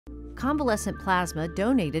Convalescent plasma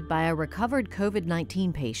donated by a recovered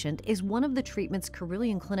COVID-19 patient is one of the treatments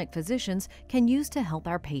Carilion Clinic physicians can use to help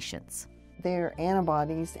our patients. Their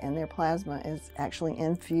antibodies and their plasma is actually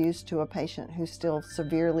infused to a patient who's still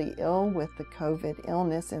severely ill with the COVID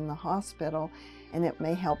illness in the hospital, and it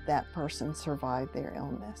may help that person survive their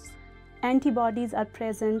illness. Antibodies are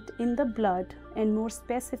present in the blood, and more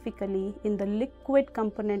specifically in the liquid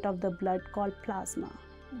component of the blood called plasma.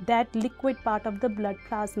 That liquid part of the blood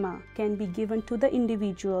plasma can be given to the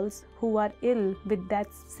individuals who are ill with that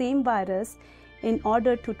same virus in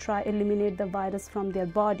order to try eliminate the virus from their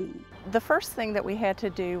body. The first thing that we had to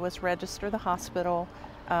do was register the hospital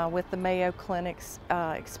with the Mayo Clinic's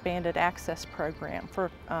expanded access program for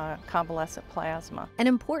convalescent plasma. An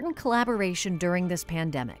important collaboration during this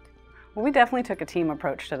pandemic. Well, we definitely took a team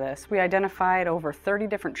approach to this. We identified over 30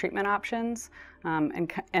 different treatment options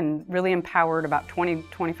and really empowered about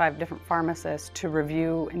 20-25 different pharmacists to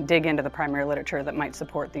review and dig into the primary literature that might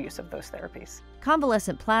support the use of those therapies.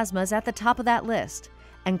 Convalescent plasma is at the top of that list,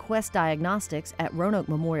 and Quest Diagnostics at Roanoke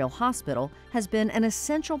Memorial Hospital has been an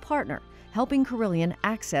essential partner, helping Carilion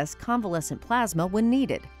access convalescent plasma when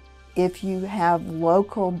needed. If you have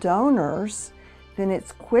local donors, then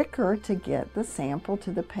it's quicker to get the sample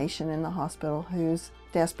to the patient in the hospital who's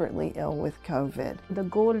desperately ill with COVID. The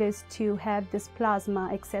goal is to have this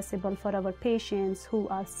plasma accessible for our patients who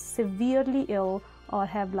are severely ill or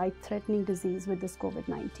have life-threatening disease with this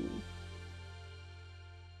COVID-19.